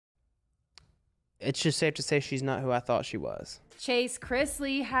it's just safe to say she's not who I thought she was. Chase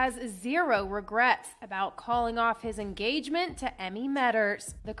Chrisley has zero regrets about calling off his engagement to Emmy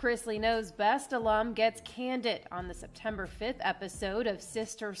Medders. The Chrisley Knows Best alum gets candid on the September 5th episode of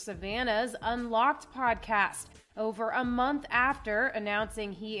Sister Savannah's Unlocked podcast, over a month after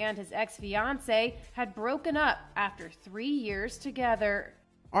announcing he and his ex-fiancé had broken up after 3 years together.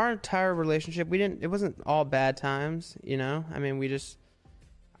 Our entire relationship, it wasn't all bad times, you know? I mean,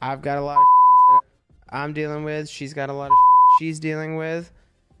 I've got a lot of that I'm dealing with. She's got a lot of she's dealing with.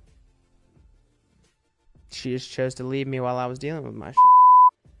 She just chose to leave me while I was dealing with my shit.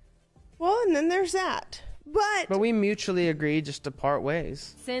 Well, and then there's that. But we mutually agreed just to part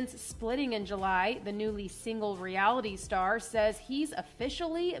ways. Since splitting in July, the newly single reality star says he's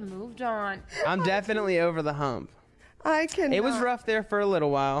officially moved on. I'm definitely over the hump. I cannot. It was rough there for a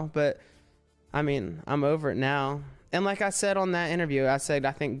little while, but I mean, I'm over it now. And like I said on that interview, I said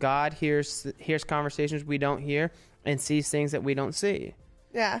I think God hears conversations we don't hear and sees things that we don't see.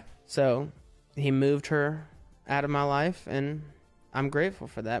 Yeah. So he moved her out of my life, and I'm grateful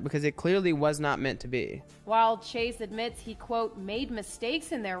for that because it clearly was not meant to be. While Chase admits he, quote, made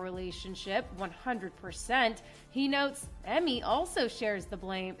mistakes in their relationship 100%, he notes Emmy also shares the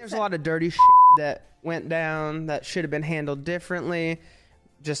blame. There's a lot of dirty shit that went down that should have been handled differently.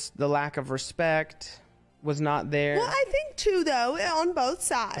 Just the lack of respect was not there. Well, I think too, though, on both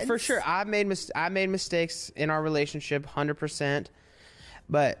sides. For sure, I made mistakes in our relationship, 100%,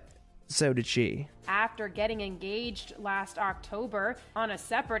 but so did she. After getting engaged last October, on a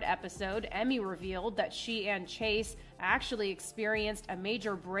separate episode, Emmy revealed that she and Chase actually experienced a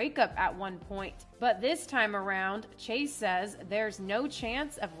major breakup at one point. But this time around, Chase says there's no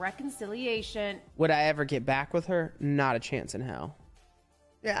chance of reconciliation. Would I ever get back with her? Not a chance in hell.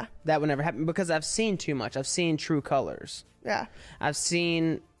 Yeah. That would never happen because I've seen too much. I've seen true colors. Yeah. I've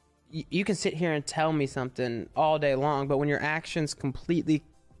seen, you can sit here and tell me something all day long, but when your actions completely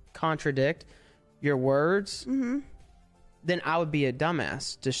contradict your words, then I would be a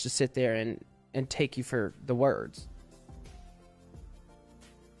dumbass just to sit there and take you for the words.